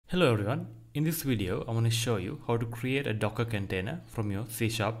Hello everyone, in this video I want to show you how to create a Docker container from your C#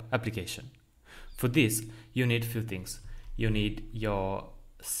 application. For this you need few things. You need your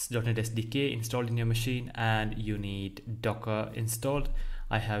 .NET SDK installed in your machine and you need Docker installed.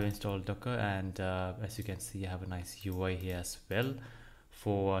 I have installed Docker and as you can see I have a nice UI here as well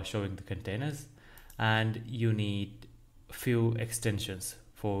for showing the containers, and you need few extensions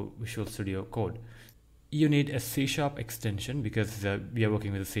for Visual Studio Code. You need a C# extension because we are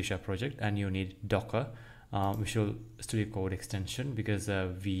working with a C# project, and you need Docker Visual Studio Code extension because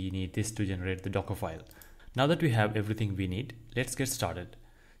we need this to generate the Docker file. Now that we have everything we need, let's get started.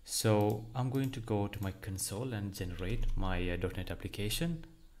 So I'm going to go to my console and generate my .NET application.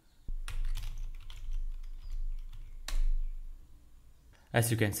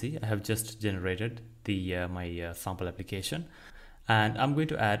 As you can see, I have just generated the my sample application. And I'm going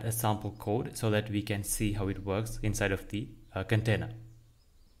to add a sample code so that we can see how it works inside of the container.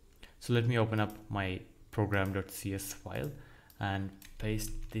 So let me open up my program.cs file and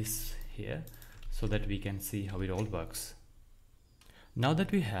paste this here so that we can see how it all works. Now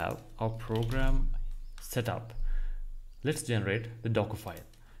that we have our program set up, let's generate the Docker file.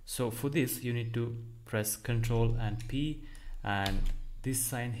 So for this you need to press Ctrl and P and this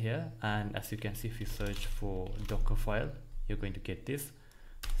sign here, and as you can see, if you search for Docker file, you're going to get this.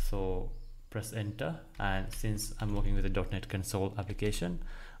 So press enter, and since I'm working with a .NET console application,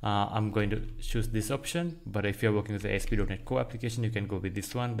 I'm going to choose this option, but if you're working with the ASP.NET Core application, you can go with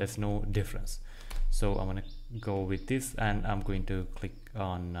this one. There's no difference. So I'm going to go with this and I'm going to click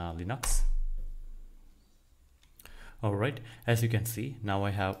on Linux. Alright, as you can see, now I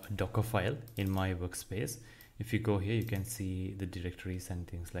have a Docker file in my workspace. If you go here, you can see the directories and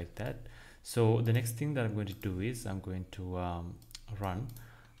things like that. So the next thing that I'm going to do is I'm going to run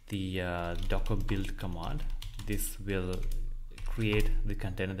the docker build command. This will create the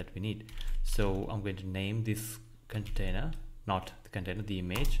container that we need. So I'm going to name this container, not the container, the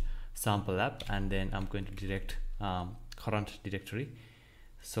image, sample app, and then I'm going to direct current directory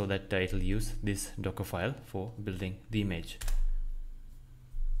so that it will use this Docker file for building the image.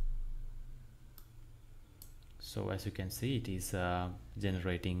 So as you can see, it is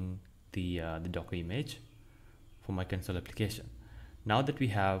generating the Docker image for my console application. Now that we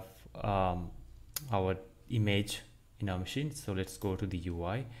have our image in our machine, so let's go to the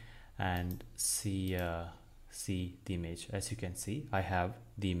UI and see the image. As you can see, I have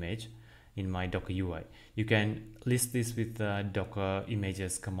the image in my Docker UI. You can list this with Docker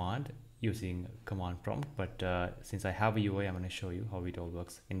images command using command prompt, but since I have a UI, I'm going to show you how it all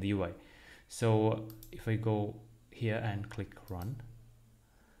works in the UI. So if I go here and click run,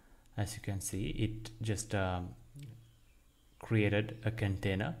 as you can see, it just created a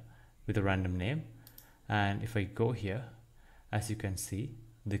container with a random name. And if I go here, as you can see,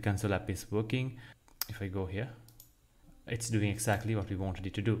 the console app is working. If I go here, it's doing exactly what we wanted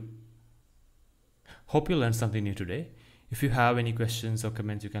it to do. Hope you learned something new today. If you have any questions or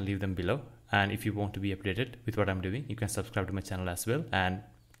comments, you can leave them below. And if you want to be updated with what I'm doing, you can subscribe to my channel as well. And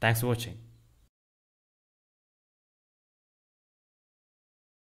thanks for watching.